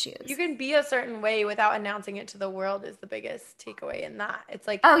certain issues. You can be a certain way without announcing it to the world is the biggest takeaway in that. It's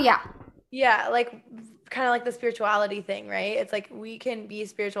like, oh yeah. Yeah, like kind of like the spirituality thing, right? It's like we can be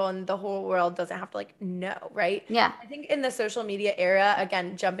spiritual and the whole world doesn't have to like know, right? Yeah. I think in the social media era,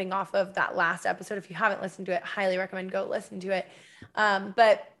 again, jumping off of that last episode, if you haven't listened to it, highly recommend go listen to it.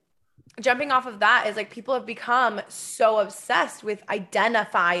 But jumping off of that is like people have become so obsessed with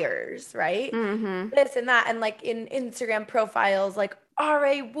identifiers, right? This and that. And like in Instagram profiles, like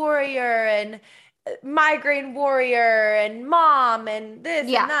RA warrior and migraine warrior and mom and this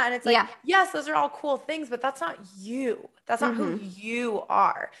and that. And it's like, yes, those are all cool things, but that's not you. That's not who you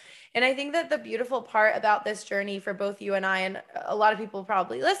are. And I think that the beautiful part about this journey for both you and I, and a lot of people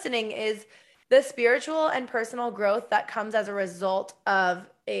probably listening, is the spiritual and personal growth that comes as a result of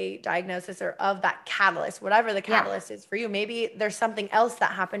a diagnosis or of that catalyst, whatever the catalyst is for you. Maybe there's something else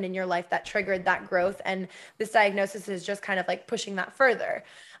that happened in your life that triggered that growth, and this diagnosis is just kind of like pushing that further.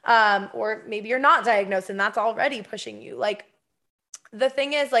 Or maybe you're not diagnosed and that's already pushing you. Like the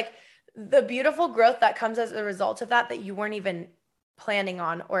thing is, like the beautiful growth that comes as a result of that you weren't even planning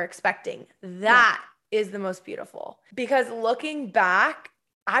on or expecting, that is the most beautiful. Because looking back,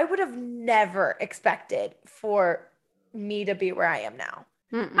 I would have never expected for me to be where I am now.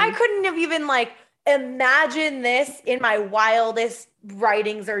 I couldn't have even like imagined this in my wildest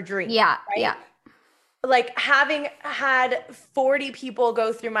writings or dreams. Yeah. Right? Yeah. Like having had 40 people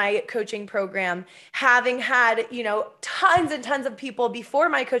go through my coaching program, having had, tons and tons of people before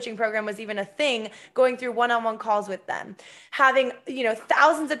my coaching program was even a thing, going through one-on-one calls with them, having,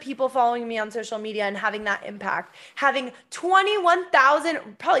 thousands of people following me on social media and having that impact, having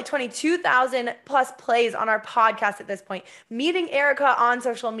 21,000, probably 22,000 plus plays on our podcast at this point, meeting Erica on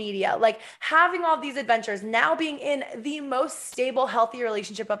social media, like having all these adventures, now being in the most stable, healthy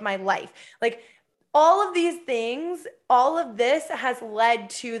relationship of my life. Like, all of these things, all of this has led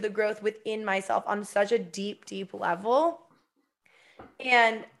to the growth within myself on such a deep, deep level.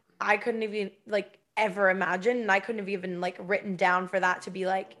 And I couldn't even like ever imagine, and I couldn't have even like written down for that to be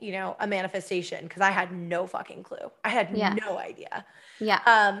like, a manifestation, because I had no fucking clue. I had no idea.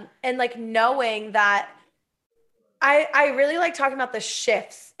 Yeah. And like knowing that I really like talking about the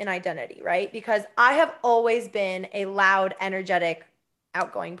shifts in identity, right? Because I have always been a loud, energetic,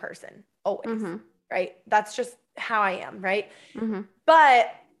 outgoing person. Always. Right? That's just how I am, right? Mm-hmm.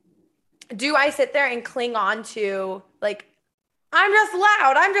 But do I sit there and cling on to like, I'm just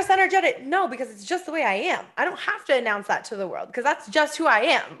loud, I'm just energetic? No, because it's just the way I am. I don't have to announce that to the world because that's just who I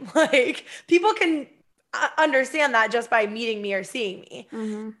am. Like people can understand that just by meeting me or seeing me.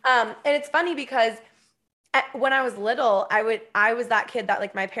 Mm-hmm. And it's funny because when I was little, I was that kid that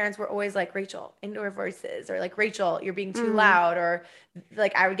like my parents were always like, Rachel, indoor voices, or like, Rachel, you're being too Mm-hmm. loud, or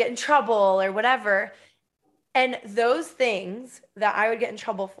like I would get in trouble or whatever. And those things that I would get in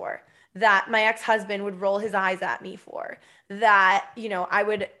trouble for, that my ex-husband would roll his eyes at me for, that, I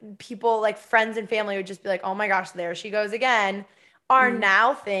would, people like friends and family would just be like, oh my gosh, there she goes again, are Mm-hmm.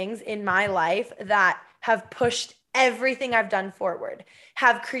 now things in my life that have pushed everything I've done forward,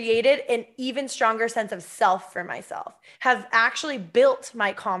 have created an even stronger sense of self for myself, have actually built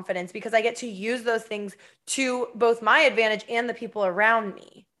my confidence because I get to use those things to both my advantage and the people around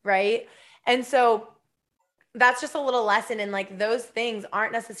me. Right. And so that's just a little lesson in like those things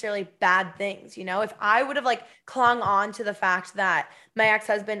aren't necessarily bad things. If I would have like clung on to the fact that my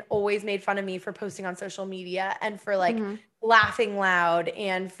ex-husband always made fun of me for posting on social media and for like Mm-hmm. laughing loud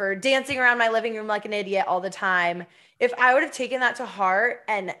and for dancing around my living room like an idiot all the time, if I would have taken that to heart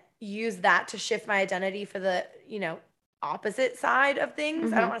and used that to shift my identity for the, opposite side of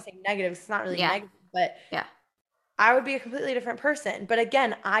things, I don't Mm-hmm. want to say negative, 'cause it's not really Yeah. negative, but Yeah. I would be a completely different person. But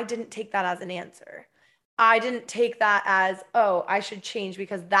again, I didn't take that as an answer. I didn't take that as, oh, I should change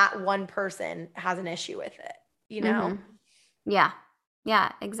because that one person has an issue with it, you know? Mm-hmm. Yeah.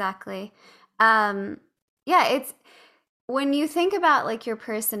 Yeah, exactly. Um, yeah, it's when you think about like your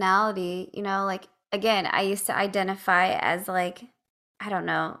personality, like again, I used to identify as like, I don't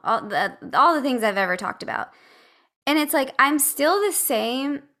know, all the things I've ever talked about. And it's like I'm still the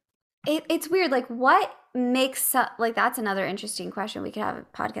same. It's weird. Like what makes like that's another interesting question we could have a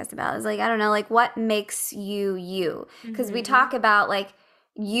podcast about. Is like I don't know, like what makes you you? Because we Mm-hmm. talk about like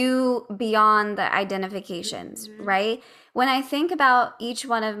you beyond the identifications, Mm-hmm. right? When I think about each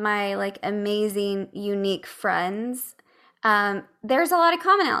one of my like amazing, unique friends, there's a lot of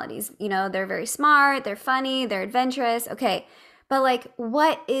commonalities. They're very smart, they're funny, they're adventurous. Okay. But like,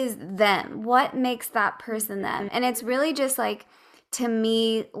 what is them? What makes that person them? And it's really just like, to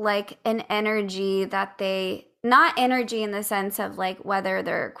me, like an energy that they, not energy in the sense of like whether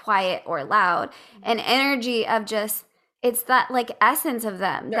they're quiet or loud, an energy of just, it's that like essence of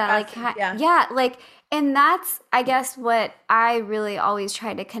them Their that like, essence, yeah. yeah, like, and that's, I guess, what I really always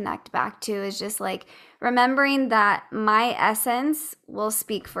try to connect back to is just like remembering that my essence will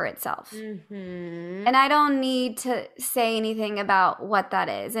speak for itself. Mm-hmm. And I don't need to say anything about what that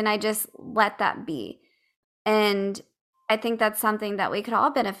is. And I just let that be. And I think that's something that we could all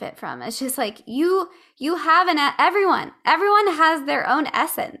benefit from. It's just like you have everyone has their own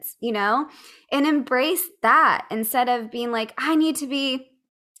essence, and embrace that instead of being like, I need to be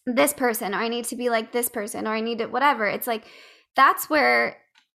this person, or I need to be like this person, or I need to whatever. It's like that's where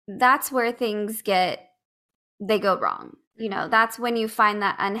things they go wrong. That's when you find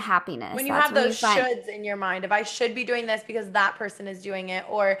that unhappiness. When you That's have when you those find shoulds in your mind, if I should be doing this because that person is doing it,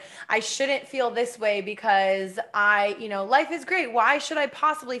 or I shouldn't feel this way because life is great. Why should I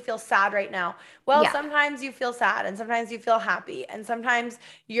possibly feel sad right now? Well, yeah. sometimes you feel sad and sometimes you feel happy and sometimes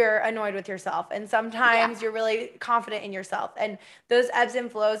you're annoyed with yourself and Yeah. sometimes you're really confident in yourself. And those ebbs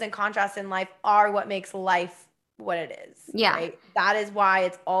and flows and contrasts in life are what makes life what it is, Yeah. right? That is why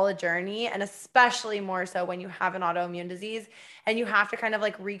it's all a journey, and especially more so when you have an autoimmune disease and you have to kind of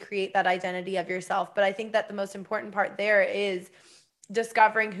like recreate that identity of yourself. But I think that the most important part there is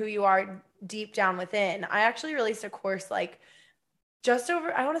discovering who you are deep down within. I actually released a course like just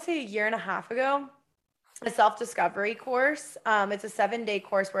over, I want to say a year and a half ago, a self-discovery course. It's a 7-day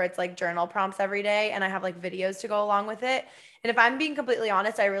course where it's like journal prompts every day, and I have like videos to go along with it. And if I'm being completely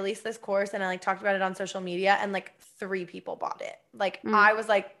honest, I released this course and I like talked about it on social media, and like 3 people bought it. Like Mm. I was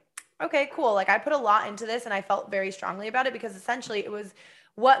like, okay, cool. Like I put a lot into this and I felt very strongly about it because essentially it was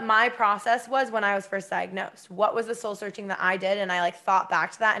what my process was when I was first diagnosed. What was the soul searching that I did? And I like thought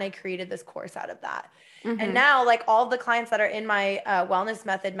back to that and I created this course out of that. And Mm-hmm. now, like all the clients that are in my Wellness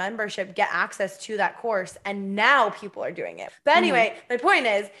Method membership get access to that course. And now people are doing it. But Mm-hmm. anyway, my point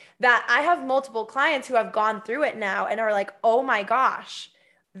is that I have multiple clients who have gone through it now and are like, oh my gosh,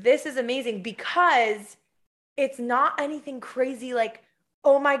 this is amazing because it's not anything crazy like,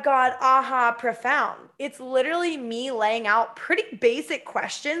 oh my God, aha, profound. It's literally me laying out pretty basic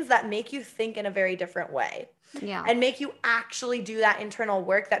questions that make you think in a very different way Yeah. and make you actually do that internal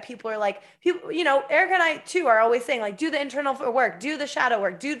work that people are like, people, Erica and I too are always saying, like, do the internal work, do the shadow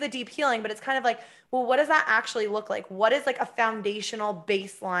work, do the deep healing. But it's kind of like, well, what does that actually look like? What is like a foundational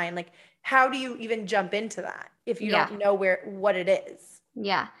baseline? Like, how do you even jump into that if you Yeah. don't know what it is?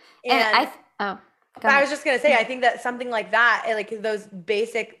 Yeah. And Oh, go I ahead. was just going to say, I think that something like that, like those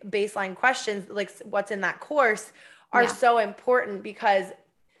basic baseline questions, like what's in that course, are Yeah. so important, because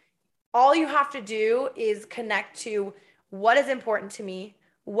all you have to do is connect to what is important to me,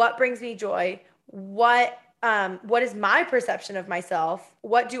 what brings me joy, what is my perception of myself,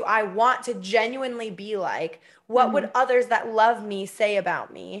 what do I want to genuinely be like, what would others that love me say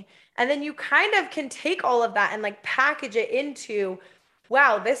about me, and then you kind of can take all of that and like package it into,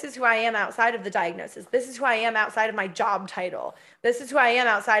 wow, this is who I am outside of the diagnosis, this is who I am outside of my job title, this is who I am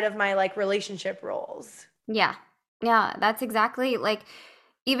outside of my like relationship roles. Yeah. Yeah. That's exactly like,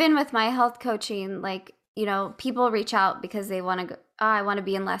 even with my health coaching, like, people reach out because they want to go, oh, I want to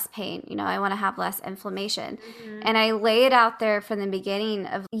be in less pain. I want to have less inflammation. And I lay it out there from the beginning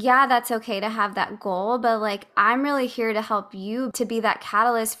of, yeah, that's okay to have that goal, but like, I'm really here to help you to be that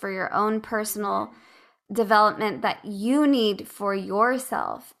catalyst for your own personal development that you need for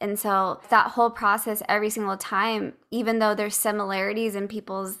yourself. And so that whole process every single time, even though there's similarities in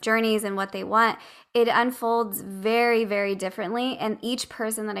people's journeys and what they want, it unfolds very, very differently. And each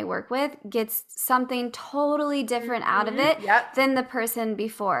person that I work with gets something totally different out of it than the person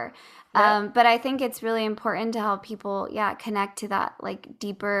before. But I think it's really important to help people, connect to that like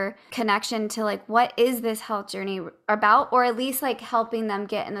deeper connection to like, what is this health journey about? Or at least like helping them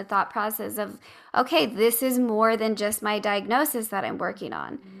get in the thought process of, okay, this is more than just my diagnosis that I'm working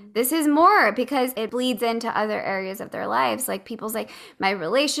on. This is more, because it bleeds into other areas of their lives. Like people's like, my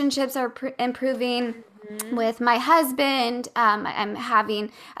relationships are improving with my husband. I'm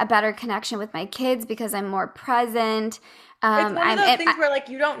having a better connection with my kids because I'm more present. It's one of those things where like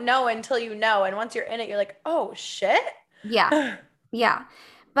you don't know until you know, and once you're in it, you're like, oh shit. Yeah. Yeah.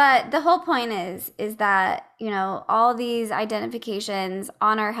 But the whole point is that, all these identifications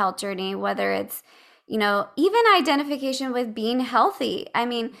on our health journey, whether it's, even identification with being healthy. I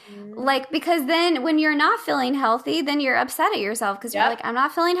mean, like, because then when you're not feeling healthy, then you're upset at yourself because you're like, I'm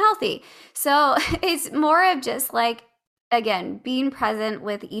not feeling healthy. So it's more of just like, again, being present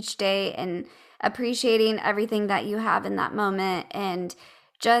with each day and appreciating everything that you have in that moment, and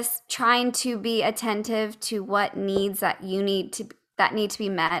just trying to be attentive to what needs that need to be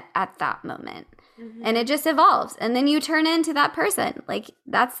met at that moment. And it just evolves, and then you turn into that person. Like,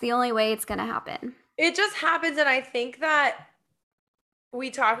 that's the only way it's going to happen. It just happens. And I think that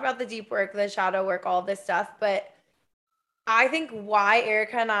we talk about the deep work, the shadow work, all this stuff, but I think why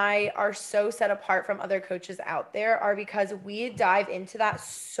Erica and I are so set apart from other coaches out there are because we dive into that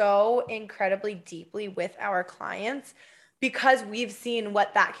so incredibly deeply with our clients, because we've seen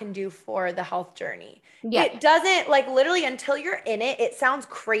what that can do for the health journey. Yeah. It doesn't, like, literally until you're in it, it sounds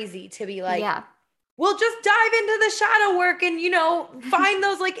crazy to be like, we'll just dive into the shadow work and, find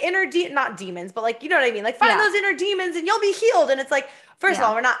those like inner not demons, but like, you know what I mean? Like find those inner demons and you'll be healed. And it's like, first of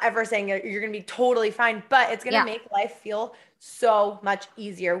all, we're not ever saying you're going to be totally fine, but it's going to make life feel so much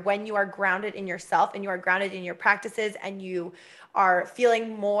easier when you are grounded in yourself and you are grounded in your practices and you are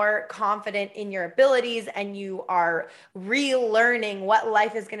feeling more confident in your abilities and you are relearning what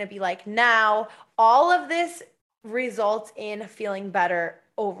life is going to be like now. All of this results in feeling better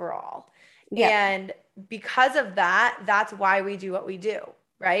overall. And because of that, that's why we do what we do,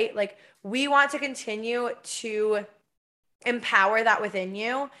 right? Like, we want to continue to empower that within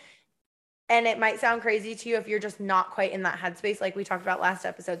you. And it might sound crazy to you if you're just not quite in that headspace, like we talked about last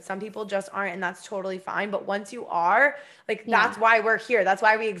episode. Some people just aren't, and that's totally fine. But once you are, like, that's why we're here. That's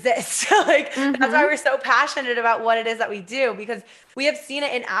why we exist. Like, that's why we're so passionate about what it is that we do, because we have seen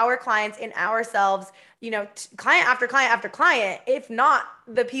it in our clients, in ourselves, client after client after client, if not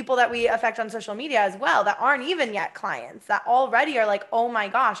the people that we affect on social media as well, that aren't even yet clients, that already are like, oh my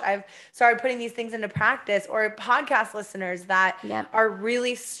gosh, I've started putting these things into practice, or podcast listeners that are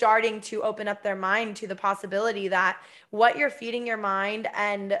really starting to open up their mind to the possibility that what you're feeding your mind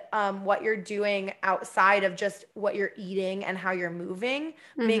and what you're doing outside of just what you're eating and how you're moving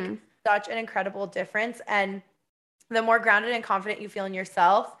make such an incredible difference. And the more grounded and confident you feel in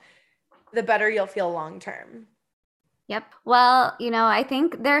yourself, the better you'll feel long-term. Yep. Well, I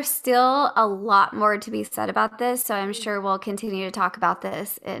think there's still a lot more to be said about this. So I'm sure we'll continue to talk about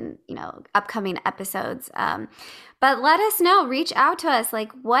this in, upcoming episodes. But let us know, reach out to us.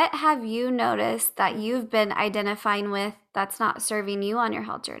 Like, what have you noticed that you've been identifying with that's not serving you on your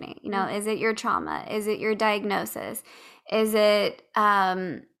health journey? Is it your trauma? Is it your diagnosis? Is it,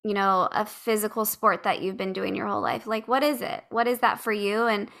 a physical sport that you've been doing your whole life? Like, what is it? What is that for you?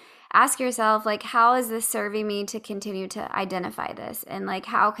 And ask yourself, like, how is this serving me to continue to identify this? And like,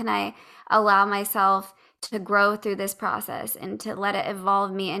 how can I allow myself to grow through this process and to let it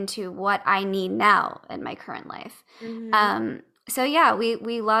evolve me into what I need now in my current life. So yeah,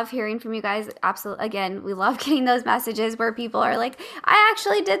 we love hearing from you guys. Absolutely. Again, we love getting those messages where people are like, I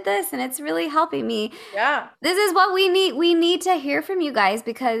actually did this and it's really helping me. Yeah. This is what we need. We need to hear from you guys,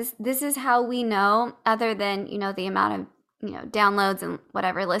 because this is how we know, other than, the amount of, downloads and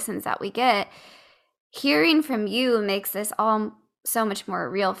whatever listens that we get. Hearing from you makes this all so much more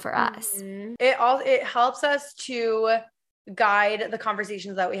real for us. It helps us to guide the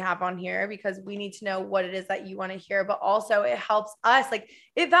conversations that we have on here, because we need to know what it is that you want to hear, but also it helps us,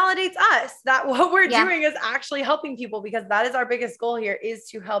 it validates us that what we're doing is actually helping people, because that is our biggest goal here, is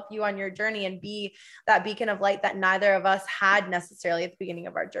to help you on your journey and be that beacon of light that neither of us had necessarily at the beginning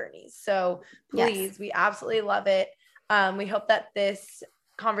of our journeys. So please, we absolutely love it. We hope that this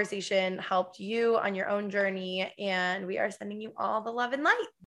conversation helped you on your own journey, and we are sending you all the love and light.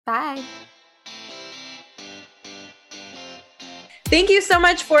 Bye. Thank you so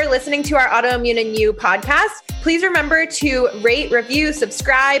much for listening to our Autoimmune and You podcast. Please remember to rate, review,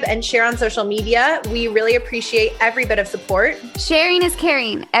 subscribe, and share on social media. We really appreciate every bit of support. Sharing is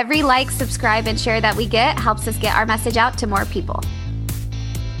caring. Every like, subscribe, and share that we get helps us get our message out to more people.